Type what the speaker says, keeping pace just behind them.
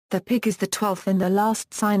the pig is the 12th and the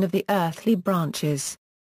last sign of the earthly branches.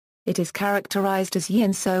 It is characterized as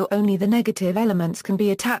yin, so only the negative elements can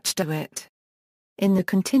be attached to it. In the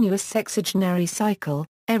continuous sexagenary cycle,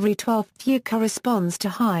 every 12th year corresponds to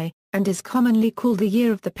high, and is commonly called the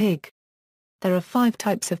year of the pig. There are 5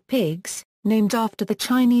 types of pigs, named after the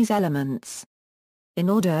Chinese elements. In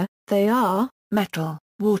order, they are metal,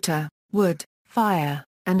 water, wood, fire,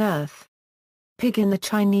 and earth. Pig in the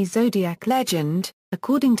Chinese zodiac legend.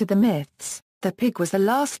 According to the myths, the pig was the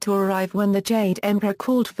last to arrive when the Jade Emperor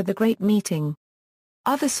called for the Great Meeting.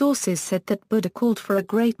 Other sources said that Buddha called for a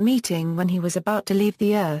great meeting when he was about to leave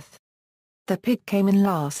the earth. The pig came in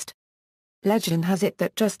last. Legend has it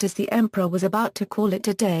that just as the emperor was about to call it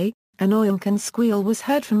a day, an oinkin squeal was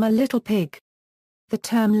heard from a little pig. The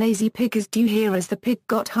term lazy pig is due here, as the pig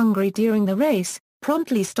got hungry during the race,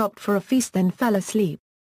 promptly stopped for a feast, then fell asleep.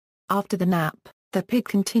 After the nap, the pig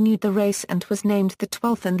continued the race and was named the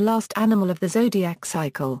 12th and last animal of the zodiac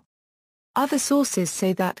cycle. Other sources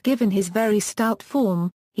say that given his very stout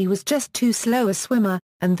form, he was just too slow a swimmer,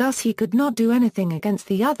 and thus he could not do anything against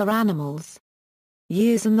the other animals.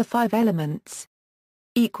 Years and the 5 elements.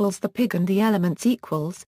 Equals the pig and the elements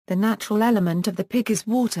equals, the natural element of the pig is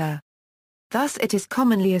water. Thus it is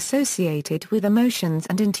commonly associated with emotions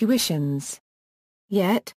and intuitions.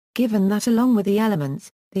 Yet, given that along with the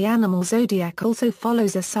elements, the animal zodiac also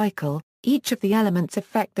follows a cycle, each of the elements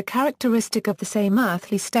affect the characteristic of the same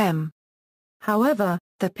earthly stem. However,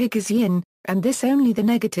 the pig is yin, and this only the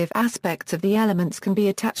negative aspects of the elements can be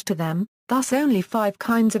attached to them, thus only 5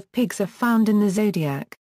 kinds of pigs are found in the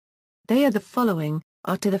zodiac. They are the following: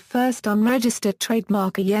 are to the first unregistered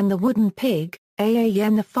trademark a yen the wooden pig, a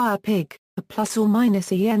yen the fire pig, a plus or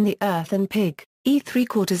minus a yen the earthen pig,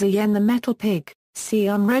 e3/4 a yen the metal pig, c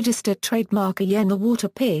unregistered trademark a yen the water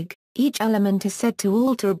pig. Each element is said to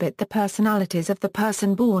alter a bit the personalities of the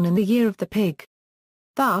person born in the year of the pig.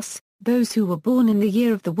 Thus, those who were born in the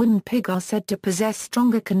year of the wooden pig are said to possess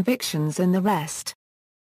stronger convictions than the rest.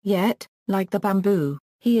 Yet, like the bamboo,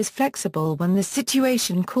 he is flexible when the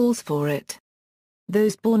situation calls for it.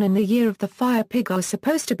 Those born in the year of the fire pig are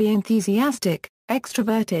supposed to be enthusiastic,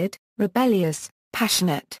 extroverted, rebellious,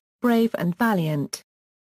 passionate, brave and valiant.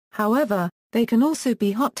 However, they can also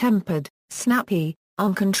be hot-tempered, snappy,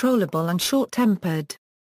 uncontrollable and short-tempered.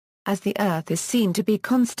 As the earth is seen to be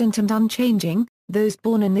constant and unchanging, those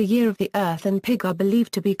born in the year of the earthen pig are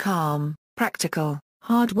believed to be calm, practical,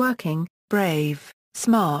 hard-working, brave,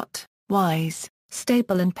 smart, wise,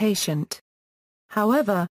 stable and patient.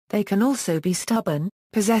 However, they can also be stubborn,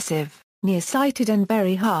 possessive, nearsighted and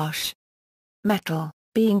very harsh. Metal,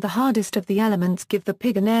 being the hardest of the elements, give the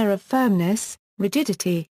pig an air of firmness,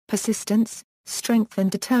 rigidity, persistence, strength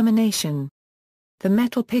and determination. The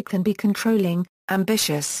metal pig can be controlling,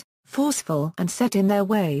 ambitious, forceful and set in their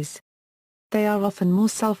ways. They are often more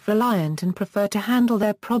self-reliant and prefer to handle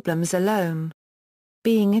their problems alone.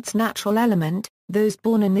 Being its natural element, those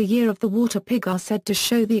born in the year of the water pig are said to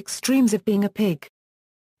show the extremes of being a pig.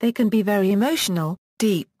 They can be very emotional,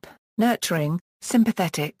 deep, nurturing,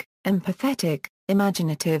 sympathetic, empathetic,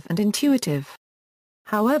 imaginative and intuitive.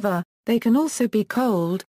 However, they can also be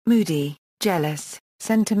cold, moody, jealous,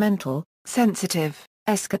 sentimental, sensitive,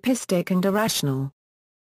 escapistic and irrational.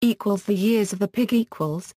 Equals the years of the pig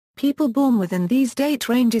equals, people born within these date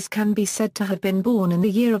ranges can be said to have been born in the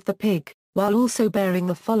year of the pig, while also bearing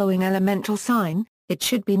the following elemental sign. It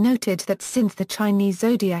should be noted that since the Chinese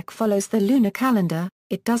zodiac follows the lunar calendar,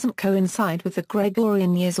 it doesn't coincide with the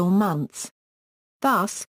Gregorian years or months.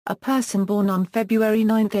 Thus, a person born on February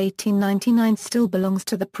 9, 1899 still belongs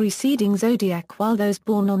to the preceding zodiac, while those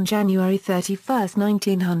born on January 31,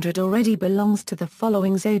 1900 already belongs to the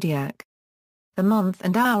following zodiac. The month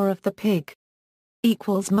and hour of the pig.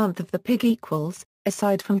 Equals month of the pig equals,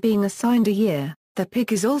 aside from being assigned a year, the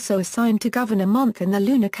pig is also assigned to govern a month in the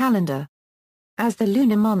lunar calendar. As the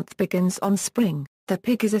lunar month begins on spring, the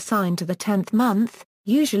pig is assigned to the 10th month,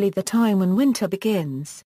 usually the time when winter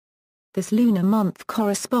begins. This lunar month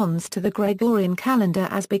corresponds to the Gregorian calendar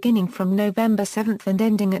as beginning from November 7 and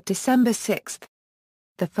ending at December 6.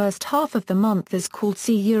 The first half of the month is called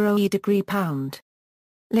C-E degree pound.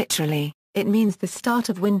 Literally, it means the start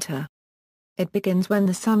of winter. It begins when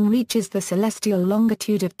the sun reaches the celestial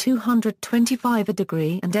longitude of 225 a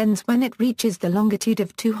degree and ends when it reaches the longitude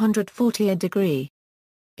of 240 a degree.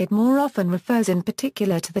 It more often refers in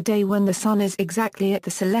particular to the day when the sun is exactly at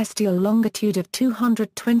the celestial longitude of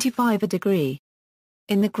 225 a degree.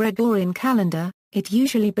 In the Gregorian calendar, it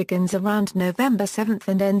usually begins around November 7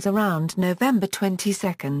 and ends around November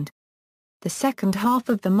 22. The second half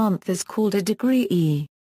of the month is called a degree E.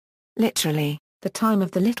 Literally, the time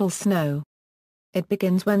of the little snow. It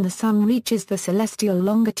begins when the Sun reaches the celestial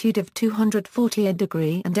longitude of 240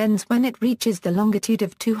 degree and ends when it reaches the longitude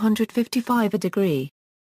of 255 degree.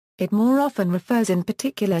 It more often refers in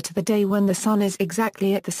particular to the day when the Sun is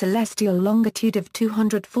exactly at the celestial longitude of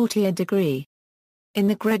 240 degree. In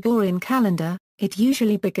the Gregorian calendar, it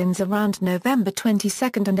usually begins around November 22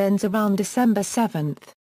 and ends around December 7.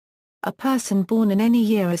 A person born in any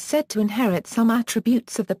year is said to inherit some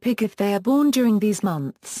attributes of the pig if they are born during these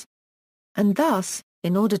months. And thus,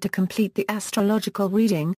 in order to complete the astrological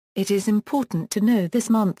reading, it is important to know this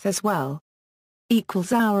month as well.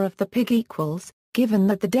 Hour of the pig equals, given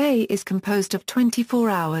that the day is composed of 24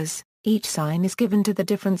 hours, each sign is given to the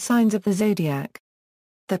different signs of the zodiac.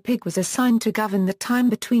 The pig was assigned to govern the time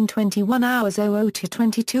between 21 hours 00 to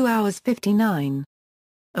 22 hours 59.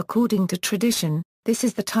 According to tradition, this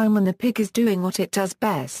is the time when the pig is doing what it does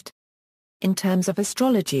best. In terms of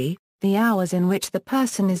astrology, the hours in which the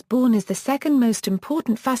person is born is the second most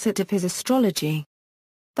important facet of his astrology.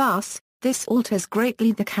 Thus, this alters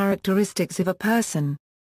greatly the characteristics of a person.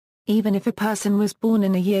 Even if a person was born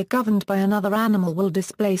in a year governed by another animal will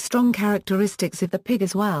display strong characteristics of the pig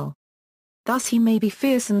as well. Thus he may be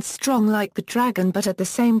fierce and strong like the dragon but at the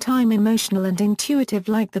same time emotional and intuitive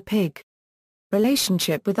like the pig.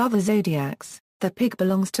 Relationship with other zodiacs. The pig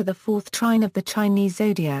belongs to the fourth trine of the Chinese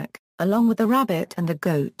zodiac, along with the rabbit and the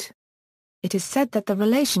goat. It is said that the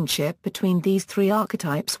relationship between these three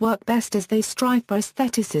archetypes work best as they strive for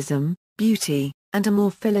aestheticism, beauty, and a more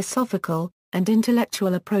philosophical and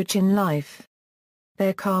intellectual approach in life.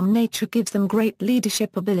 Their calm nature gives them great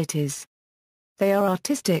leadership abilities. They are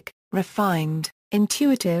artistic, refined,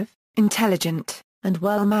 intuitive, intelligent, and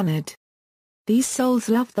well-mannered. These souls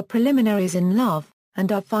love the preliminaries in love,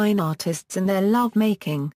 and are fine artists in their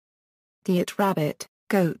love-making. The rabbit,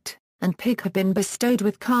 goat, and pig have been bestowed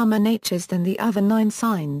with calmer natures than the other 9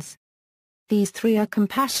 signs. These three are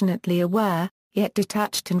compassionately aware, yet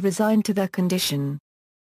detached and resigned to their condition.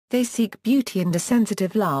 They seek beauty and a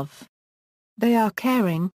sensitive love. They are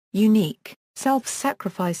caring, unique,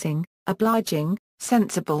 self-sacrificing, obliging,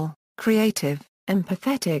 sensible, creative,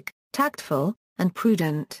 empathetic, tactful, and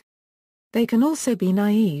prudent. They can also be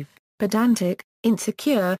naive, pedantic,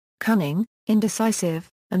 insecure, cunning, indecisive,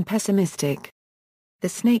 and pessimistic. The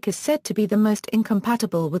snake is said to be the most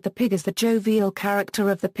incompatible with the pig as the jovial character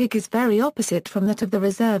of the pig is very opposite from that of the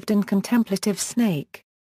reserved and contemplative snake.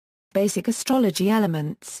 Basic astrology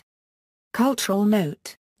elements. Cultural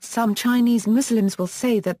note: some Chinese Muslims will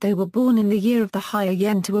say that they were born in the year of the higher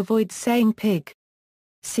yen to avoid saying pig.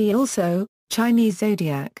 See also, Chinese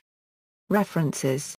zodiac. References